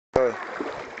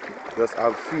Just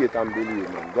have faith and believe,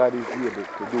 man. God is able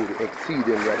to do the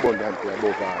exceedingly abundantly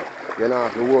above all. You don't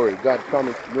have to worry. God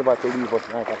promised never to leave us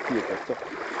like a faith. So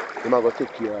He's going to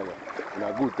take care of you in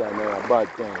a good time and a bad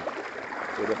time.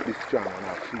 So just be strong and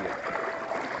have faith.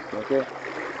 Okay?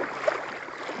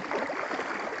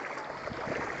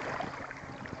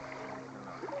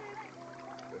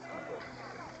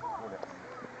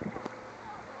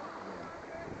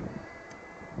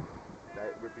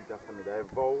 Repeat after me. Thy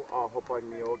vow are upon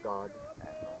me, O God,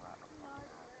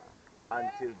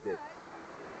 until death.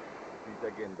 Repeat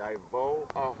again. Thy vow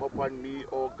are upon me,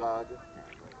 O God,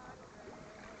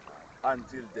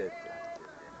 until death.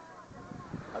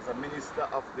 As a minister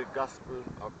of the gospel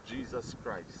of Jesus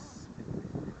Christ.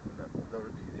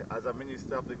 As a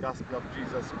minister of the gospel of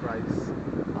Jesus Christ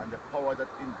and the power that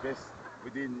invests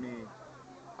within me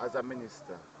as a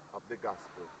minister of the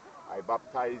gospel, I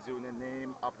baptize you in the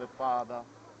name of the Father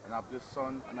and of the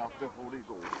Son and of the Holy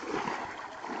Ghost.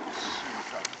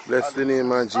 Jesus. Bless the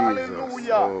name of Jesus.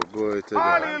 Hallelujah. Oh, glory to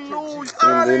God. Hallelujah. In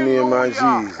the name of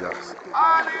Hallelujah. Jesus.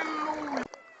 Hallelujah.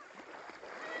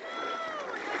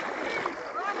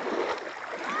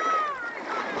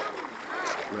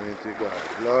 Mighty God.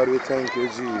 Lord, we thank you,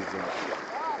 Jesus.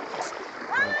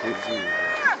 Thank you,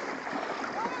 Jesus.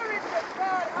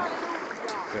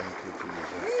 Thank you,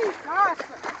 Jesus.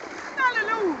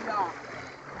 Hallelujah.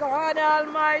 God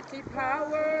Almighty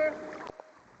power.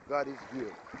 God is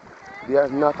great. There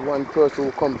is not one person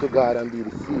who come to God and be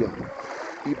the same.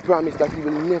 He promised that He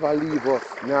will never leave us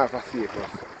nor forsake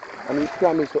us. And He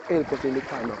promised to help us in the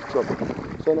time of trouble.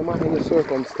 So no matter your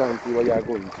circumstance what you are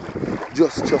going through,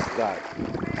 just trust God.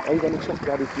 Are you going to trust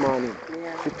God this morning?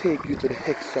 To take you to the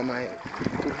extra mile.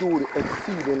 To do the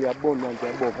exceedingly abundantly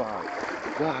above all.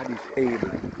 God is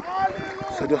able.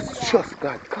 So just trust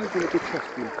God. Continue to trust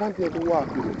Him. Continue to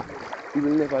walk with Him. He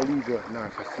will never leave you nor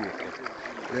forsake you.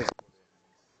 Bless.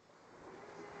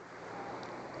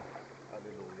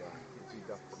 Hallelujah.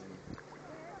 Repeat after me.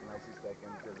 My sister, I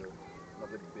can tell you,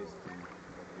 not the best thing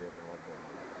that you ever done.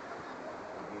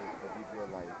 To give your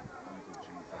life unto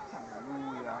Jesus.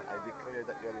 Hallelujah. I declare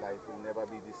that your life will never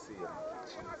be the same.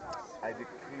 I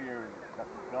declare that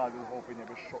God will open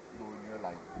every shut door in your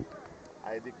life.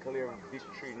 I declare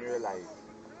victory in your life.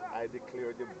 I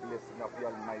declare the blessing of the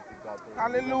Almighty God.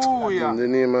 Hallelujah. In the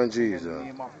name of Jesus. In the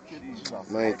name of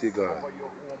Jesus. Mighty God. Cover your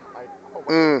home. I cover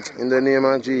In the name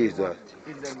of Jesus.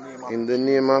 in the name of In the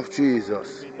name of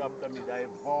Jesus. Repeat after me. Thy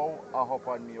vow are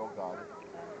upon me, O God.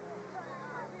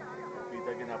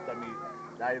 Repeat again after me.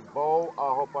 Thy vow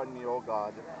are upon me, O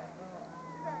God,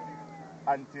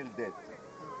 until death.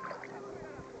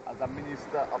 As a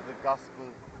minister of the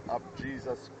gospel of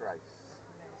Jesus Christ.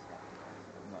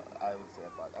 No, I will say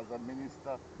that. As a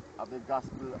minister of the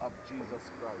gospel of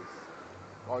Jesus Christ.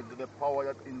 Or to the power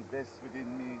that invests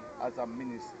within me as a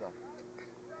minister.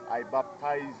 I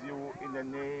baptize you in the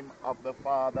name of the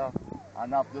Father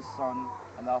and of the Son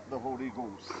and of the Holy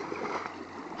Ghost.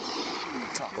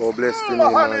 Oh, bless the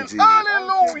name of Jesus.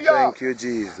 Hallelujah. Thank you,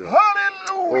 Jesus.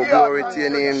 Hallelujah. Oh, glory to your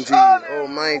name, Jesus.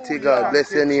 Almighty God,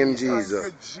 bless your name,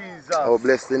 Jesus. Oh,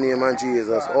 bless the name of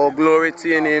Jesus. Oh, glory to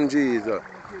your name, Jesus.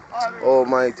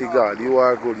 Almighty God, you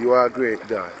are good. You are great,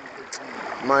 God.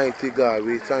 Mighty God,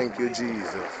 we thank you,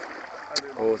 Jesus.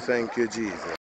 Oh, thank you, Jesus.